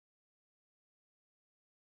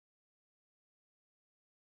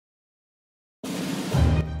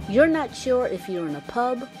You're not sure if you're in a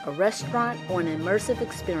pub, a restaurant, or an immersive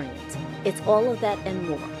experience. It's all of that and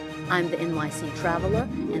more. I'm the NYC Traveler,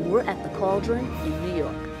 and we're at the Cauldron in New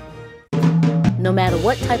York. No matter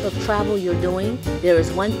what type of travel you're doing, there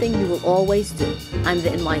is one thing you will always do. I'm the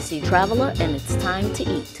NYC Traveler, and it's time to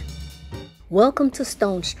eat. Welcome to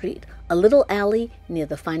Stone Street, a little alley near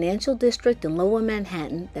the financial district in Lower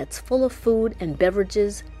Manhattan that's full of food and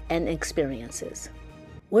beverages and experiences.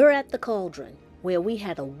 We're at the Cauldron, where we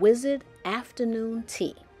had a wizard afternoon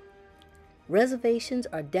tea. Reservations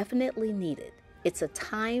are definitely needed. It's a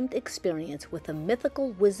timed experience with a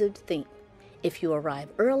mythical wizard theme. If you arrive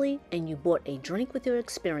early and you bought a drink with your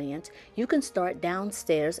experience, you can start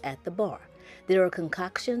downstairs at the bar. There are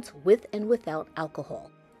concoctions with and without alcohol.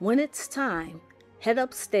 When it's time, head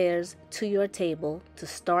upstairs to your table to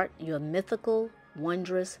start your mythical,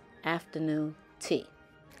 wondrous afternoon tea.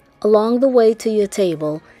 Along the way to your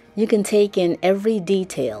table, you can take in every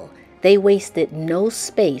detail. They wasted no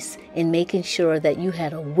space in making sure that you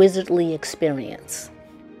had a wizardly experience.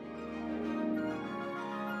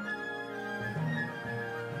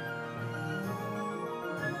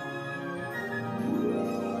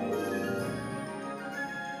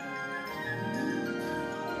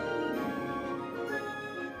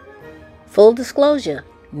 Full disclosure,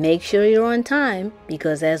 make sure you're on time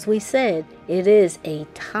because, as we said, it is a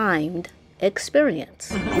timed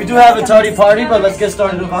experience. We do have a tardy party, but let's get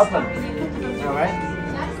started with opera. Alright.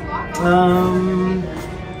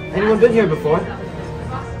 Anyone been here before?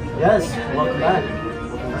 Yes, welcome back.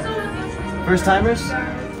 First timers?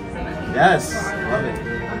 Yes, love it.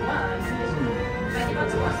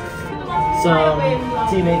 Some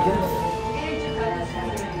tea making.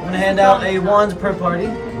 I'm gonna hand out a wand per party.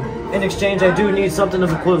 In exchange, I do need something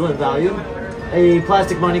of equivalent value. A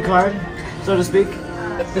plastic money card, so to speak.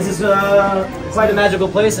 This is quite a magical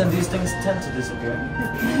place, and these things tend to disappear.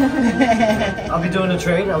 I'll be doing a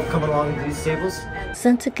trade. I'll come along with these tables.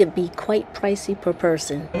 Since it could be quite pricey per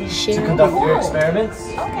person, to conduct your experiments.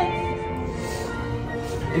 Okay.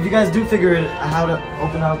 If you guys do figure out how to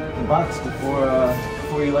open up the box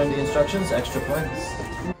before you learn the instructions, extra points.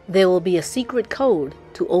 There will be a secret code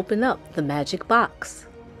to open up the magic box.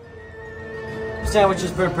 Sandwiches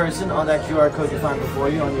per person on that QR code you find before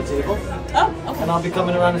you on your table. Oh, okay. And I'll be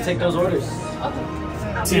coming around to take those orders.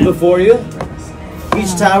 Okay. See before you,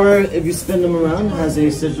 each tower, if you spin them around, has a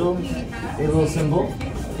sigil, a little symbol.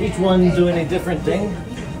 Each one doing a different thing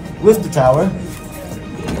with the tower.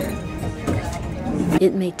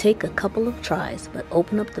 It may take a couple of tries, but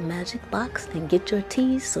open up the magic box and get your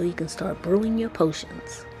teas so you can start brewing your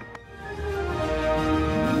potions.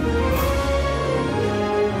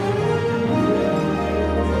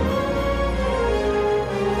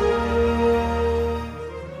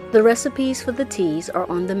 The recipes for the teas are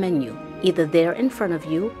on the menu, either there in front of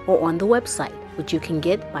you or on the website, which you can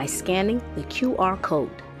get by scanning the QR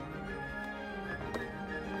code.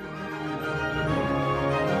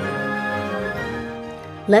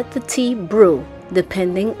 Let the tea brew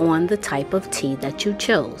depending on the type of tea that you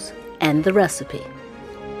chose and the recipe.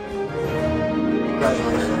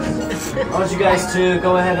 Congratulations. I want you guys to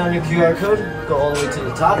go ahead on your QR code, go all the way to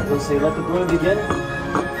the top, it'll say let the brew begin.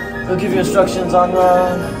 They'll give you instructions on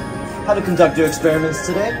how to conduct your experiments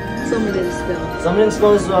today. Somebody didn't spell. Summoning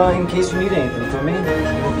spell is in case you need anything from me.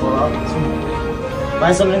 We'll pull out.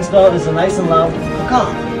 My summoning spell is a nice and loud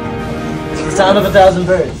caw. It's the sound of 1,000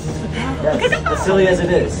 birds. Yes, as silly as it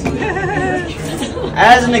is.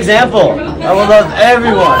 As an example, I would love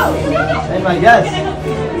everyone, and my guests,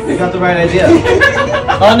 you got the right idea.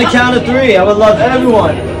 On the count of 3, I would love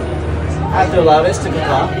everyone, after the loudest, to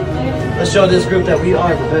clap. Let's show this group that we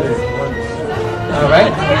are the better ones.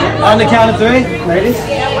 Alright? On the count of 3. Ready?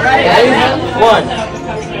 Ready?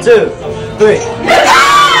 1, 2, 3.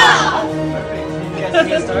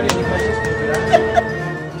 Get started. Any questions?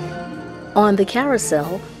 On the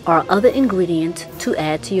carousel are other ingredients to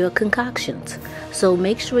add to your concoctions. So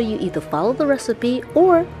make sure you either follow the recipe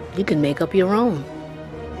or you can make up your own.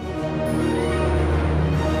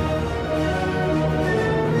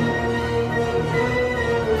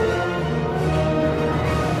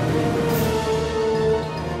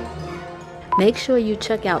 Make sure you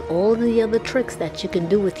check out all of the other tricks that you can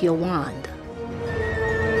do with your wand.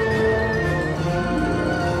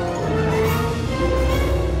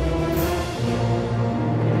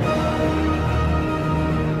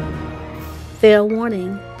 Fair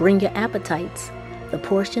warning, bring your appetites. The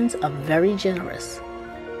portions are very generous.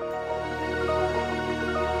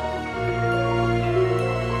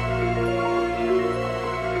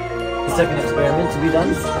 The second experiment to be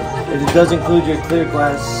done, it does include your clear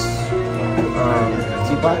glass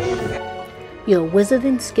teapot. Your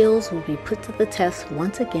wizarding skills will be put to the test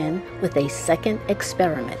once again with a second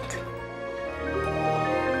experiment.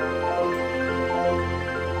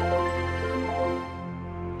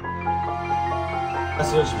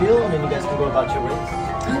 That's your spiel, and then you guys can go about your ways.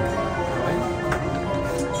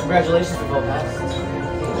 Alright. Congratulations, we've all passed.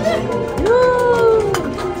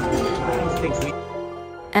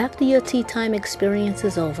 After your tea time experience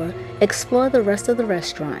is over, explore the rest of the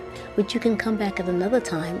restaurant, which you can come back at another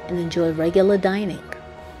time and enjoy regular dining.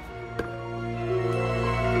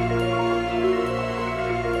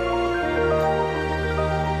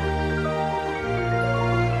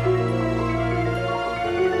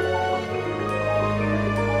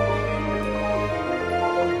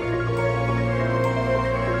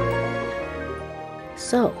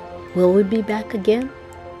 So, will we be back again?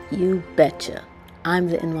 You betcha. I'm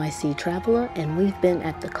the NYC Traveler, and we've been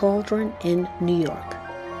at the Cauldron in New York.